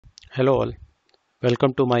Hello all,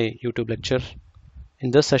 welcome to my YouTube lecture.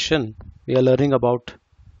 In this session, we are learning about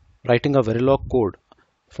writing a Verilog code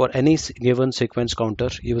for any given sequence counter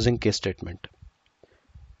using case statement.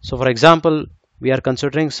 So for example, we are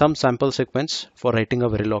considering some sample sequence for writing a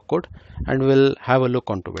Verilog code and we'll have a look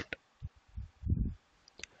onto it.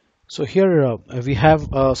 So here we have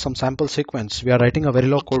some sample sequence. We are writing a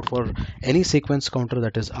Verilog code for any sequence counter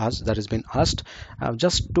that is asked, that has been asked.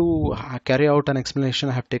 Just to carry out an explanation,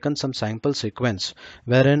 I have taken some sample sequence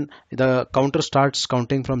wherein the counter starts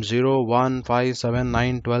counting from 0, 1, 5, 7,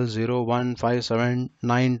 9, 12, 0, 1, 5, 7,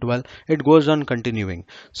 9, 12. It goes on continuing.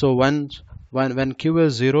 So when q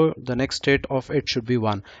is 0, the next state of it should be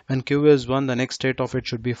 1. When q is 1, the next state of it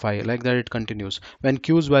should be 5. Like that it continues. When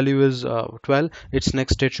q's value is 12, its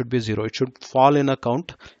next state should be 0. It should fall in a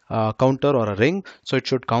counter or a ring, so it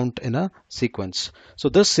should count in a sequence. So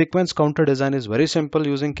this sequence counter design is very simple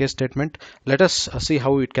using case statement. Let us see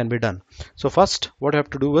how it can be done. So first, what you have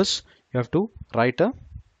to do is you have to write a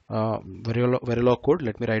Verilog code.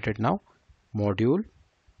 Let me write it now. Module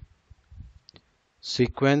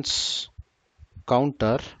sequence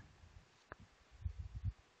counter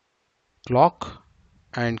clock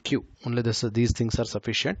and q. Only these things are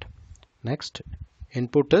sufficient. Next,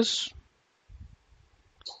 input is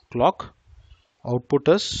clock, output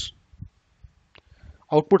is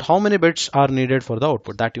output. How many bits are needed for the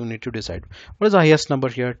output, that you need to decide. What is the highest number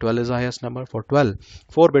here? 12 is the highest number. For 12,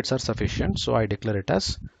 4 bits are sufficient, so I declare it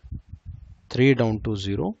as 3 down to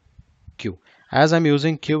 0 q. As I'm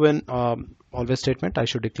using q in always statement, I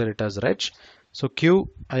should declare it as reg. So q,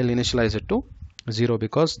 I'll initialize it to 0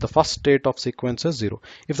 because the first state of sequence is 0.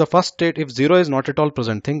 If the first state, if 0 is not at all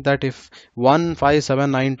present, think that if 1, 5,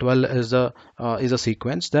 7, 9, 12 is a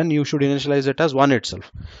sequence, then you should initialize it as 1 itself.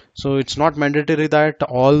 So it's not mandatory that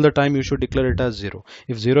all the time you should declare it as 0.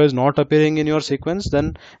 If 0 is not appearing in your sequence,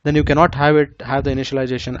 then you cannot have the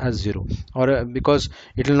initialization as 0, or because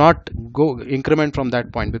it will not go increment from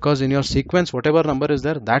that point, because in your sequence whatever number is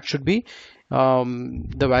there, that should be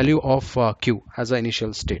the value of q as the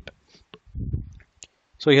initial state.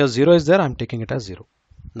 So here 0 is there, I'm taking it as 0.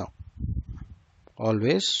 Now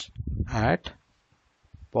always at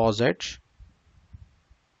pause edge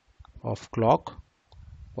of clock,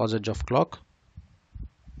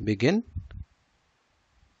 begin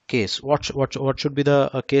case. What should be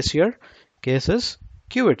the case here? Case is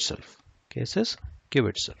q itself.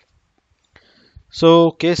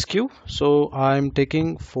 So case q. So I'm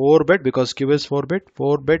taking 4 bit because q is 4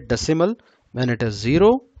 bit decimal. When it is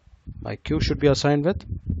 0, my q should be assigned with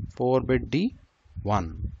 4 bit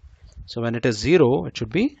d1. So when it is 0, it should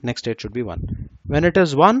be, next state should be 1. When it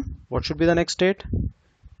is 1, what should be the next state?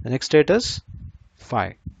 The next state is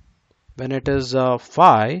 5. When it is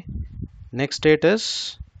 5, next state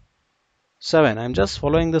is 7. I'm just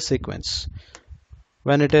following the sequence.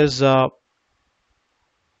 When it is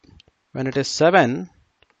 7,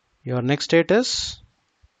 your next state is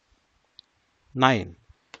 9.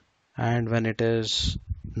 And when it is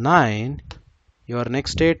 9, your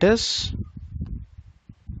next state is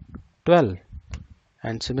 12.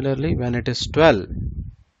 And similarly, when it is 12,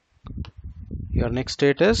 your next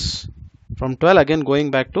state is from 12 again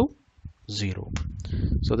going back to 0.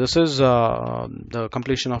 So this is the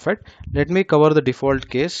completion of it. Let me cover the default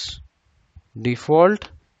case. Default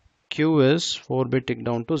q is 4 bit tick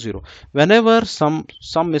down to 0. Whenever some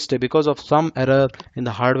mistake because of some error in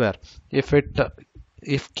the hardware,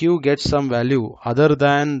 if q gets some value other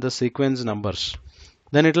than the sequence numbers,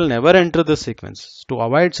 then it will never enter the sequence. To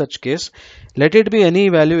avoid such case, let it be any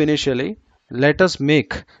value initially. Let us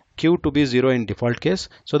make q to be 0 in default case,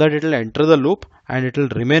 so that it will enter the loop and it will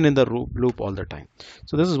remain in the loop all the time.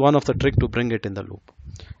 So this is one of the trick to bring it in the loop.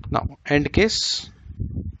 Now end case,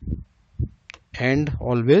 end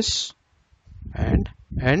always, and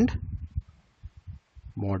end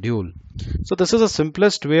module. So this is the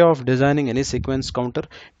simplest way of designing any sequence counter.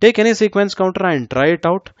 Take any sequence counter and try it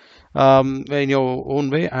out in your own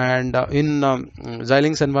way, and in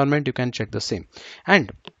Xilinx environment you can check the same.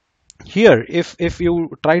 And here, if you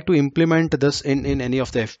try to implement this in any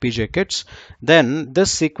of the FPGA kits, then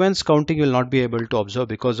this sequence counting will not be able to observe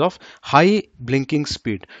because of high blinking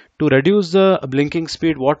speed. To reduce the blinking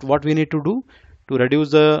speed, what we need to do to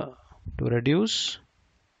reduce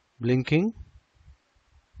blinking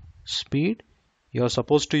speed, you are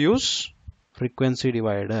supposed to use frequency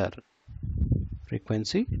division.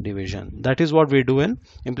 That is what we do in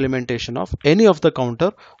implementation of any of the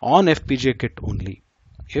counter on FPGA kit only.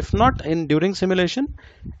 If not, during simulation,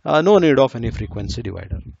 no need of any frequency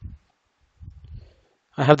divider.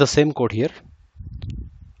 I have the same code here.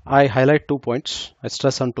 I highlight 2 points. I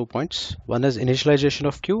stress on 2 points. One is initialization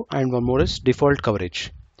of queue and one more is default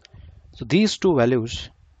coverage. So these two values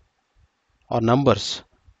or numbers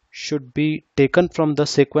should be taken from the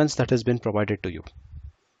sequence that has been provided to you.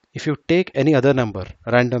 If you take any other number,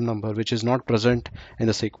 random number, which is not present in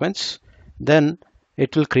the sequence, then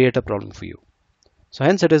it will create a problem for you. So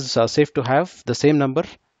hence it is safe to have the same number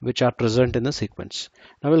which are present in the sequence.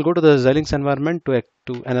 Now we'll go to the Xilinx environment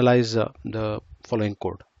to analyze the following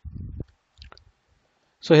code.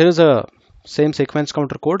 So here is a same sequence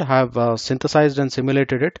counter code. I have synthesized and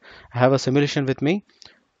simulated it. I have a simulation with me.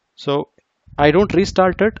 So I don't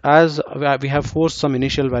restart it as we have forced some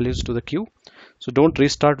initial values to the queue. So don't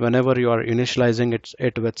restart whenever you are initializing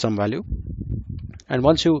it with some value. And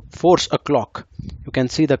once you force a clock, you can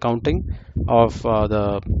see the counting of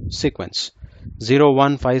the sequence 0,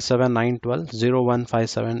 1, 5, 7, 9, 12, 0, 1, 5,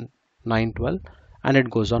 7, 9, 12, and it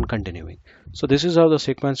goes on continuing. So this is how the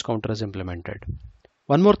sequence counter is implemented.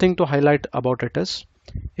 One more thing to highlight about it is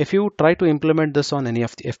if you try to implement this on any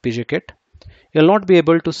of the FPGA kit, you'll not be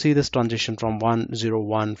able to see this transition from 1, 0,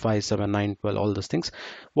 1, 5, 7, 9, 12, all these things.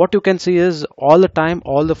 What you can see is all the time,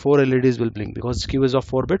 all the 4 LEDs will blink because queue is of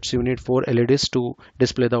 4 bits. You need 4 LEDs to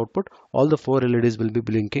display the output. All the 4 LEDs will be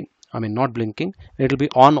blinking. I mean, not blinking. It will be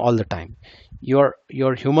on all the time. Your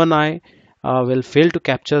human eye will fail to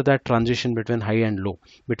capture that transition between high and low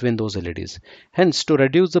between those LEDs. Hence, to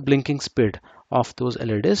reduce the blinking speed of those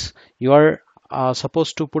LEDs, you are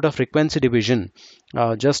supposed to put a frequency division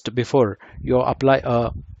just before you apply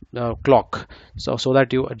a clock, so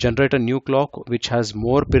that you generate a new clock which has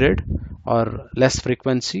more period or less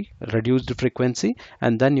frequency, reduced frequency,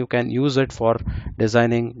 and then you can use it for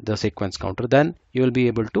designing the sequence counter. Then you will be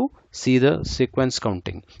able to see the sequence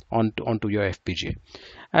counting onto your FPGA.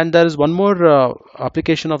 And there is one more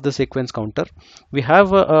application of the sequence counter. We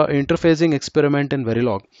have a interfacing experiment in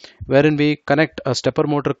Verilog wherein we connect a stepper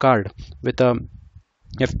motor card with a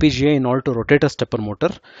FPGA in order to rotate a stepper motor.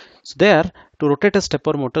 So there, to rotate a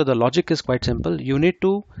stepper motor, the logic is quite simple. You need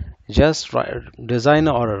to just design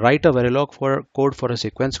or write a Verilog code for a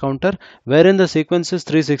sequence counter wherein the sequence is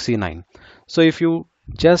 369. So if you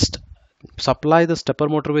just supply the stepper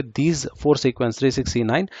motor with these 4 sequence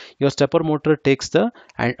 369, your stepper motor takes the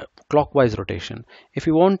clockwise rotation. If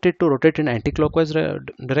you want it to rotate in anti-clockwise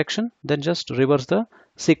direction, then just reverse the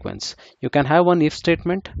sequence. You can have one if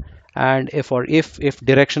statement, and if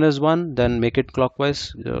direction is 1, then make it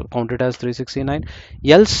clockwise, count it as 369.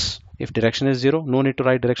 Else, if direction is 0, no need to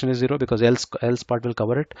write direction is 0 because else part will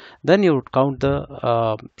cover it. Then you count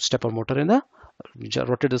the stepper motor in the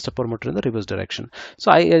rotate the stepper motor in the reverse direction. So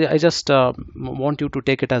I just want you to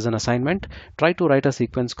take it as an assignment. Try to write a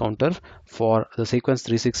sequence counter for the sequence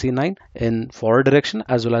 369 in forward direction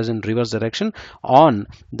as well as in reverse direction on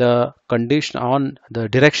the condition on the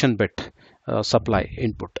direction bit supply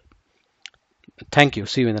input. Thank you.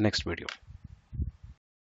 See you in the next video.